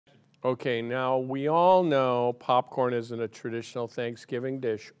Okay, now we all know popcorn isn't a traditional Thanksgiving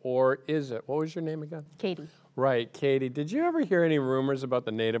dish, or is it? What was your name again? Katie. Right, Katie. Did you ever hear any rumors about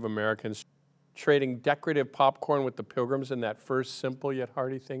the Native Americans trading decorative popcorn with the Pilgrims in that first simple yet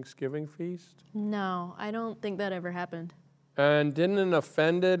hearty Thanksgiving feast? No, I don't think that ever happened. And didn't an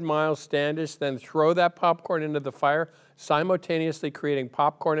offended Miles Standish then throw that popcorn into the fire, simultaneously creating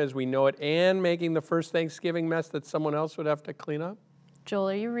popcorn as we know it and making the first Thanksgiving mess that someone else would have to clean up?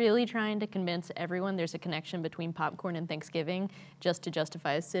 Joel, are you really trying to convince everyone there's a connection between popcorn and Thanksgiving just to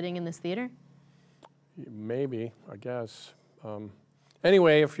justify us sitting in this theater? Maybe, I guess.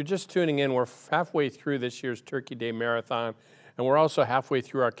 Anyway, if you're just tuning in, we're halfway through this year's Turkey Day Marathon, and we're also halfway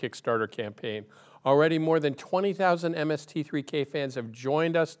through our Kickstarter campaign. Already more than 20,000 MST3K fans have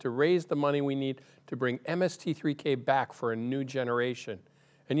joined us to raise the money we need to bring MST3K back for a new generation.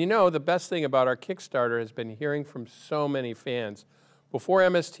 And you know, the best thing about our Kickstarter has been hearing from so many fans. Before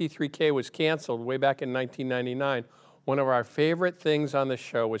MST3K was canceled way back in 1999, one of our favorite things on the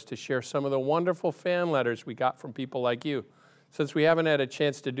show was to share some of the wonderful fan letters we got from people like you. Since we haven't had a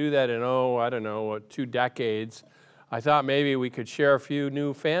chance to do that in, I don't know, 2 decades, I thought maybe we could share a few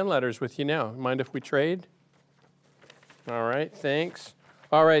new fan letters with you now. Mind if we trade? All right, thanks.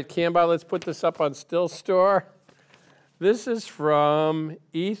 All right, Cambot, let's put this up on Still Store. This is from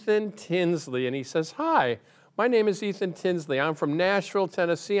Ethan Tinsley, and he says, "Hi, my name is Ethan Tinsley. I'm from Nashville,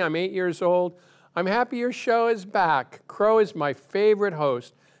 Tennessee. I'm 8 years old. I'm happy your show is back. Crow is my favorite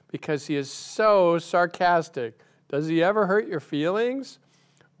host because he is so sarcastic. Does he ever hurt your feelings?"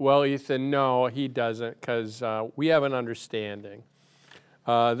 Well, Ethan, no, he doesn't, because we have an understanding.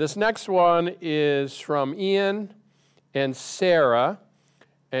 This next one is from Ian and Sarah,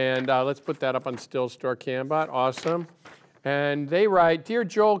 and let's put that up on Still Store Cambot. Awesome. And they write, "Dear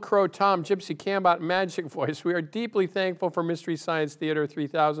Joel, Crow, Tom, Gypsy, Cambot, Magic Voice, we are deeply thankful for Mystery Science Theater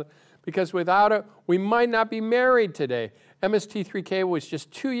 3000 because without it, we might not be married today. MST3K was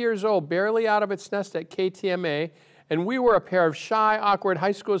just 2 years old, barely out of its nest at KTMA, and we were a pair of shy, awkward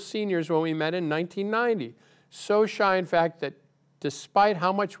high school seniors when we met in 1990. So shy, in fact, that despite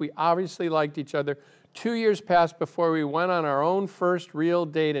how much we obviously liked each other, 2 years passed before we went on our own first real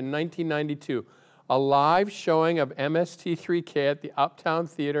date in 1992. A live showing of MST3K at the Uptown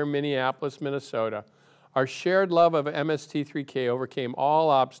Theater, Minneapolis, Minnesota. Our shared love of MST3K overcame all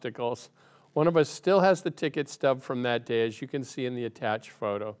obstacles. One of us still has the ticket stub from that day, as you can see in the attached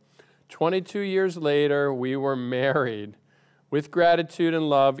photo. 22 years later, we were married. With gratitude and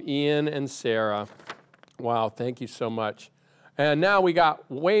love, Ian and Sarah." Wow, thank you so much. And now we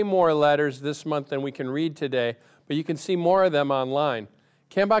got way more letters this month than we can read today, but you can see more of them online.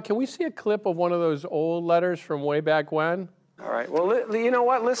 Cambot, can we see a clip of one of those old letters from way back when? All right, well, you know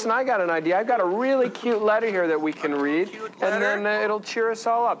what? Listen, I got an idea. I've got a really cute letter here that we can read, and then it'll cheer us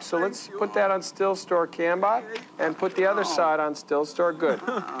all up. So let's put that on Still Store Cambot, and put the other side on Still Store. Good.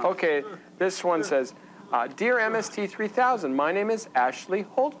 Okay, this one says, "Dear MST3000, my name is Ashley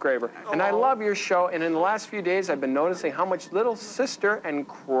Holtgraver, and I love your show, and in the last few days, I've been noticing how much Little Sister and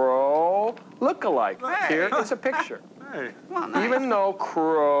Crow look alike. Here is a picture. Well, nice. Even though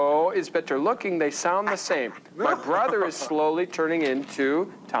Crow is better looking, they sound the same. My brother is slowly turning into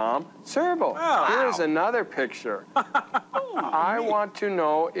Tom Servo. Here's another picture. I want to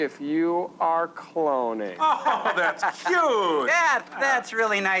know if you are cloning." Oh, that's cute. That's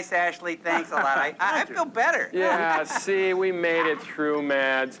really nice, Ashley. Thanks a lot. I feel better. Yeah, see, we made it through,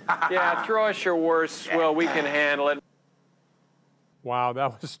 Mads. Yeah, throw us your worst swill. We can handle it. Wow,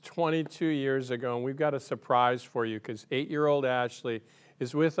 that was 22 years ago, and we've got a surprise for you because 8-year-old Ashley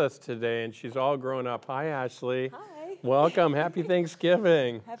is with us today, and she's all grown up. Hi, Ashley. Hi. Welcome. Happy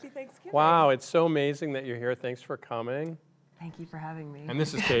Thanksgiving. Happy Thanksgiving. Wow, it's so amazing that you're here. Thanks for coming. Thank you for having me. And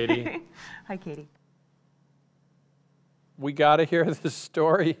this is Katie. Hi, Katie. We got to hear the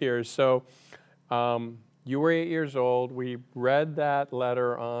story here. So you were 8 years old. We read that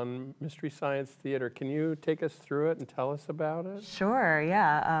letter on Mystery Science Theater. Can you take us through it and tell us about it? Sure,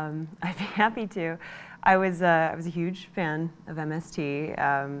 yeah. I'd be happy to. I was a huge fan of MST.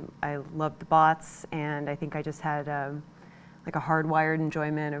 I loved the bots, and I think I just had like a hardwired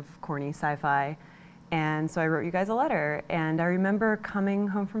enjoyment of corny sci-fi. And so I wrote you guys a letter. And I remember coming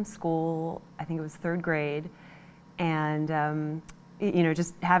home from school, I think it was 3rd grade, and you know,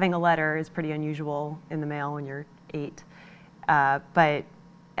 just having a letter is pretty unusual in the mail when you're 8. But,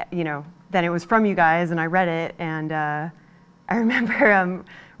 you know, then it was from you guys, and I read it, and I remember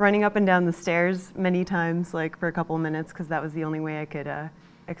running up and down the stairs many times, like for a couple of minutes, because that was the only way I could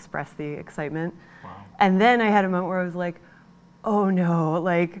express the excitement. Wow. And then I had a moment where I was like, oh no,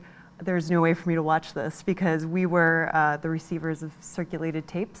 like, there's no way for me to watch this because we were the receivers of circulated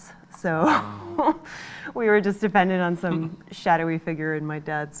tapes. So we were just dependent on some shadowy figure in my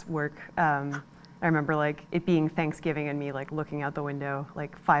dad's work. I remember like it being Thanksgiving and me like looking out the window,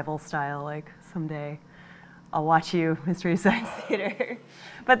 like Fievel style, like someday I'll watch you, Mystery Science Theater.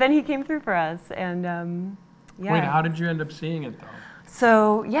 But then he came through for us, and yeah. Wait, how did you end up seeing it though?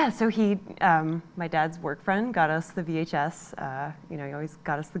 So yeah, so he, my dad's work friend got us the VHS. You know, he always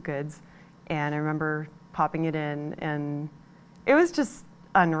got us the goods, and I remember popping it in, and it was just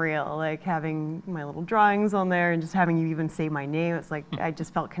unreal, like having my little drawings on there and just having you even say my name. It's like I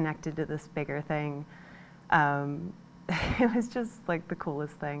just felt connected to this bigger thing. It was just like the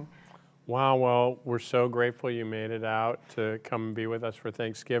coolest thing. Wow, well, we're so grateful you made it out to come and be with us for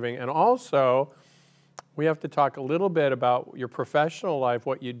Thanksgiving. And also, we have to talk a little bit about your professional life,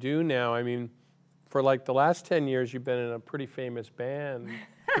 what you do now. I mean, for like the last 10 years, you've been in a pretty famous band,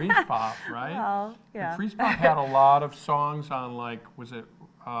 Freeze Pop, right? Well, yeah. And Freeze Pop had a lot of songs on, like, was it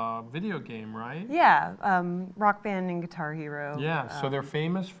video game, right? Yeah, Rock Band and Guitar Hero. Yeah, so they're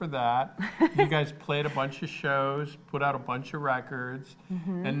famous for that. You guys played a bunch of shows, put out a bunch of records,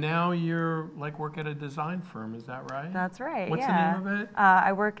 and now you're like work at a design firm, is that right? That's right, What's yeah. the name of it?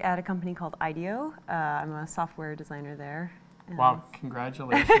 I work at a company called IDEO. I'm a software designer there. Wow,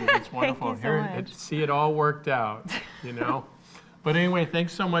 congratulations, it's wonderful. Thank you so much. See it all worked out, you know? But anyway,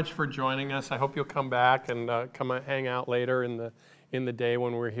 thanks so much for joining us. I hope you'll come back and come and hang out later in the day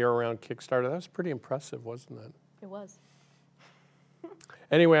when we're here around Kickstarter. That was pretty impressive, wasn't it? It was.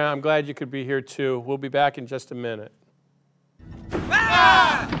 Anyway, I'm glad you could be here too. We'll be back in just a minute.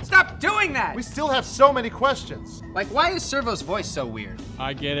 Ah! Stop doing that! We still have so many questions. Like, why is Servo's voice so weird?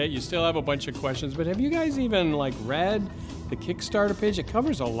 I get it, you still have a bunch of questions, but have you guys even like read the Kickstarter page? It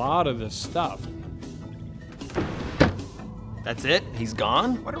covers a lot of this stuff. That's it? He's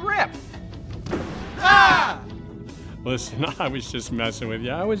gone? What a rip! Ah! Listen, I was just messing with you.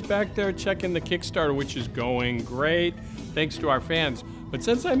 I was back there checking the Kickstarter, which is going great, thanks to our fans. But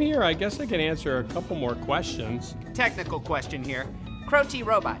since I'm here, I guess I can answer a couple more questions. Technical question here. Crow T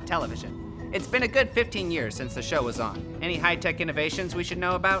Robot Television. It's been a good 15 years since the show was on. Any high-tech innovations we should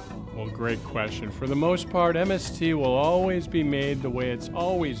know about? Well, great question. For the most part, MST will always be made the way it's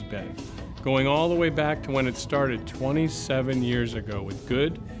always been, going all the way back to when it started 27 years ago with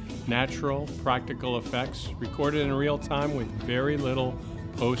good, natural, practical effects recorded in real time with very little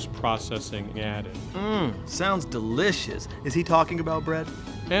post-processing added. Sounds delicious. Is he talking about bread?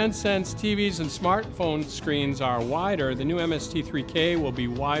 And since TVs and smartphone screens are wider, the new MST3K will be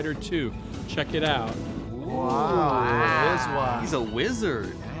wider too. Check it out. Wow. He's a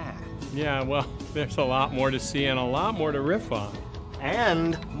wizard. Yeah, well, there's a lot more to see and a lot more to riff on.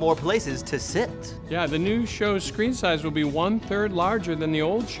 And more places to sit. Yeah, the new show's screen size will be 1/3 larger than the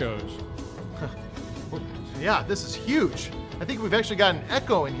old shows. Yeah, this is huge. I think we've actually got an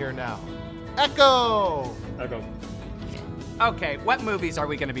echo in here now. Echo! Okay. Okay, what movies are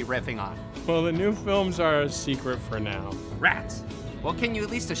we going to be riffing on? Well, the new films are a secret for now. Rats. Well, can you at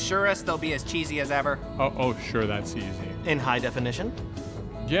least assure us they'll be as cheesy as ever? Oh, sure, that's easy. In high definition?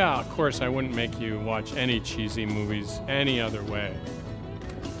 Yeah, of course, I wouldn't make you watch any cheesy movies any other way.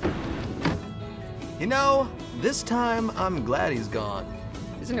 You know, this time I'm glad he's gone.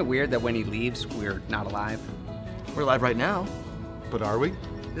 Isn't it weird that when he leaves, we're not alive? We're alive right now. But are we?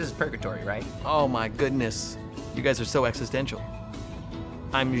 This is purgatory, right? Oh my goodness. You guys are so existential.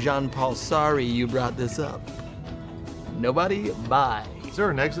 I'm Jean-Paul, sorry you brought this up. Nobody? Bye. Is there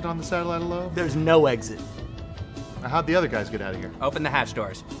an exit on the Satellite of Love? There's no exit. Now, how'd the other guys get out of here? Open the hatch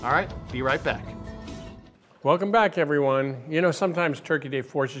doors. All right, be right back. Welcome back, everyone. You know, sometimes Turkey Day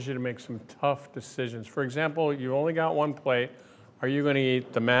forces you to make some tough decisions. For example, you only got one plate. Are you going to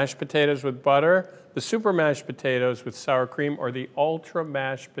eat the mashed potatoes with butter, the super mashed potatoes with sour cream, or the ultra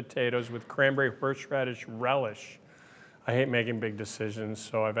mashed potatoes with cranberry horseradish relish? I hate making big decisions,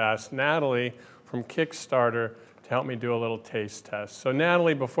 so I've asked Natalie from Kickstarter to help me do a little taste test. So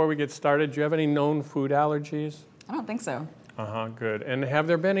Natalie, before we get started, do you have any known food allergies? I don't think so. Good. And have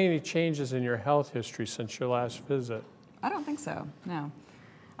there been any changes in your health history since your last visit? I don't think so, no.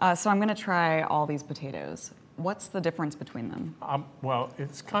 So I'm gonna try all these potatoes. What's the difference between them? Well,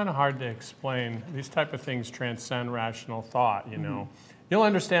 it's kind of hard to explain. These type of things transcend rational thought, you know. You'll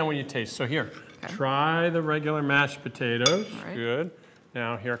understand when you taste. So here, try the regular mashed potatoes. Right. Good.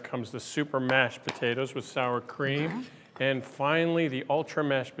 Now here comes the super mashed potatoes with sour cream. And finally, the ultra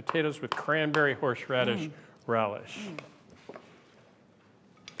mashed potatoes with cranberry horseradish relish.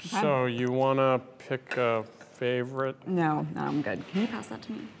 So you want to pick a favorite? No, I'm good. Can you pass that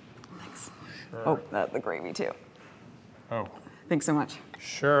to me? Thanks. Sure. Oh, the gravy too. Oh, Thanks so much.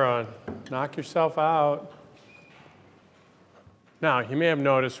 Sure, knock yourself out. Now, you may have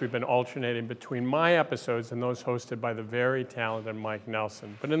noticed we've been alternating between my episodes and those hosted by the very talented Mike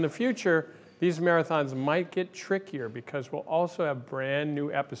Nelson. But in the future, these marathons might get trickier because we'll also have brand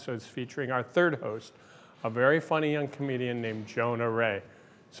new episodes featuring our third host, a very funny young comedian named Jonah Ray.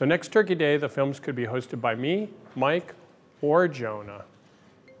 So next Turkey Day, the films could be hosted by me, Mike, or Jonah.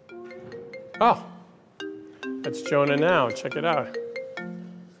 Oh, that's Jonah now. Check it out.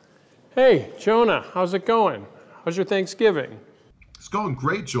 Hey, Jonah, how's it going? How's your Thanksgiving? It's going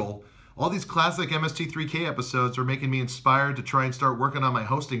great, Joel. All these classic MST3K episodes are making me inspired to try and start working on my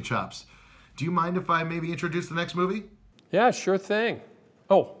hosting chops. Do you mind if I maybe introduce the next movie? Yeah, sure thing.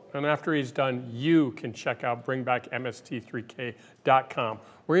 Oh, and after he's done, you can check out bringbackmst3k.com,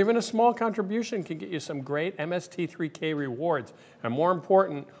 where even a small contribution can get you some great MST3K rewards, and more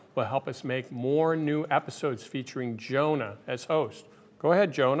important, will help us make more new episodes featuring Jonah as host. Go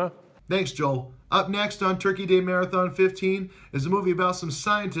ahead, Jonah. Thanks, Joel. Up next on Turkey Day Marathon 15 is a movie about some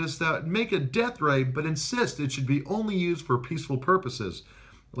scientists that make a death ray but insist it should be only used for peaceful purposes,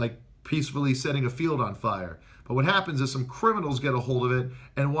 like peacefully setting a field on fire. But what happens is some criminals get a hold of it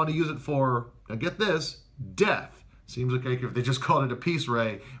and want to use it for, now get this, death. Seems like if they just called it a peace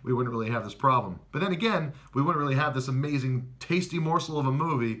ray, we wouldn't really have this problem. But then again, we wouldn't really have this amazing, tasty morsel of a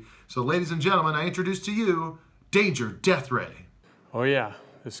movie. So ladies and gentlemen, I introduce to you, Danger Death Ray. Oh yeah,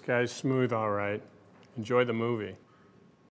 this guy's smooth, all right. Enjoy the movie.